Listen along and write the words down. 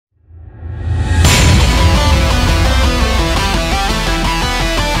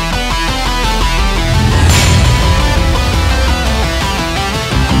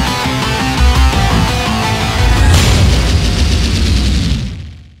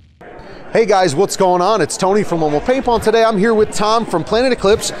Hey guys, what's going on? It's Tony from Lone Wolf Paintball, and today I'm here with Tom from Planet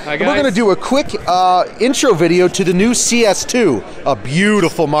Eclipse. Hi guys. And we're going to do a quick intro video to the new CS2, a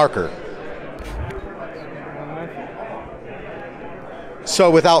beautiful marker.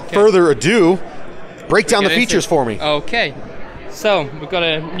 So without further ado, break down the features for me. Okay, so we've got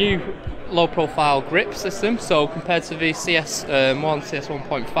a new low-profile grip system. So compared to the CS1,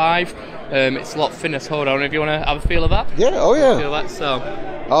 CS1.5, it's a lot thinner. So hold on, if you want to have a feel of that. Yeah. Oh yeah. Feel that. So.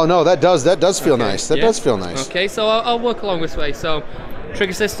 Oh no, that does feel nice. That does feel nice. Okay, so I'll work along this way. So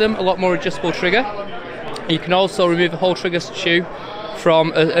trigger system, a lot more adjustable trigger. You can also remove the whole trigger shoe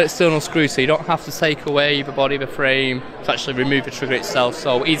from an external screw, so you don't have to take away the body of the frame to actually remove the trigger itself.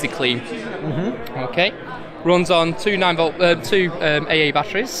 So easy clean. Okay, runs on two 9-volt, two AA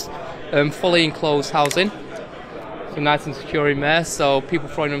batteries, fully enclosed housing. So nice and secure in there. So people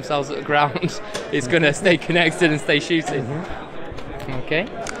throwing themselves at the ground is going to stay connected and stay shooting. Okay.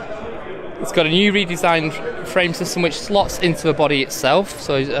 It's got a new redesigned frame system which slots into the body itself.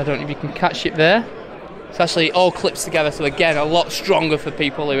 So I don't know if you can catch it there. It's actually all clips together, so again, a lot stronger for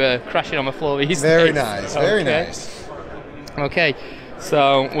people who are crashing on the floor these days. Very nice, very nice. Okay,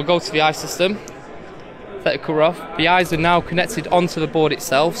 so we'll go to the eye system. Set the cover off. The eyes are now connected onto the board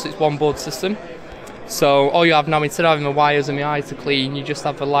itself, so it's one board system. So all you have now, instead of having the wires and the eyes to clean, you just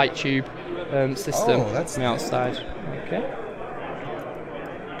have the light tube system on the outside. Okay.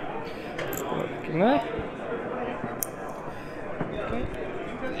 In there. Okay.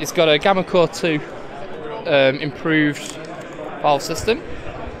 It's got a Gamma Core 2 improved valve system.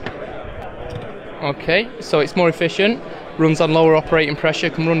 Okay, so it's more efficient, runs on lower operating pressure,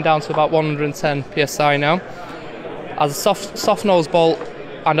 can run down to about 110 psi now. Has a soft nose bolt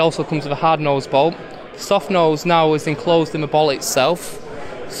and also comes with a hard nose bolt. Soft nose now is enclosed in the bolt itself.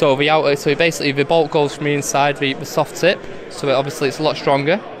 So the outer, so basically the bolt goes from the inside, the soft tip. So obviously it's a lot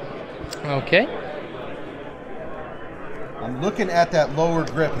stronger. Okay. I'm looking at that lower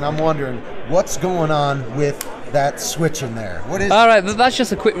grip and I'm wondering what's going on with that switch in there. What is? All right, that's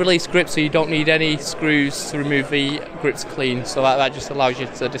just a quick release grip, so you don't need any screws to remove the grips clean. So that just allows you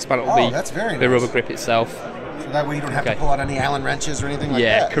to dismantle the rubber grip itself. So that way you don't have to pull out any Allen wrenches or anything like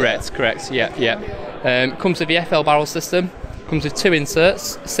that. Correct. Yeah. Comes with the FL barrel system. Comes with two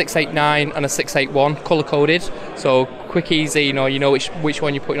inserts, 689 and a 681, color coded. So quick, easy. You know which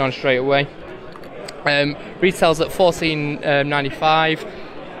one you're putting on straight away. Retails at $14.95,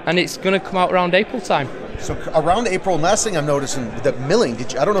 and it's going to come out around April time. So around April, and last thing I'm noticing, the milling.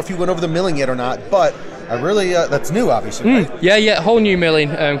 I don't know if you went over the milling yet or not, but I really that's new, obviously. Right? Yeah, whole new milling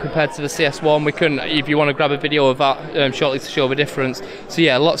compared to the CS1. We couldn't, if you want to grab a video of that shortly to show the difference. So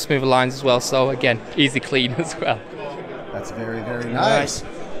yeah, a lot smoother lines as well. So again, easy clean as well. That's very, very nice.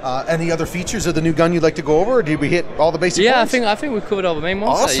 Any other features of the new gun you'd like to go over, or did we hit all the basic points? I think we've covered all the main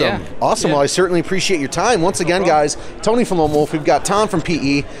ones. Awesome. Well, I certainly appreciate your time. Once again, guys, Tony from Lone Wolf. We've got Tom from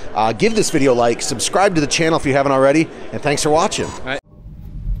PE. Give this video a like, subscribe to the channel if you haven't already, and thanks for watching. All right.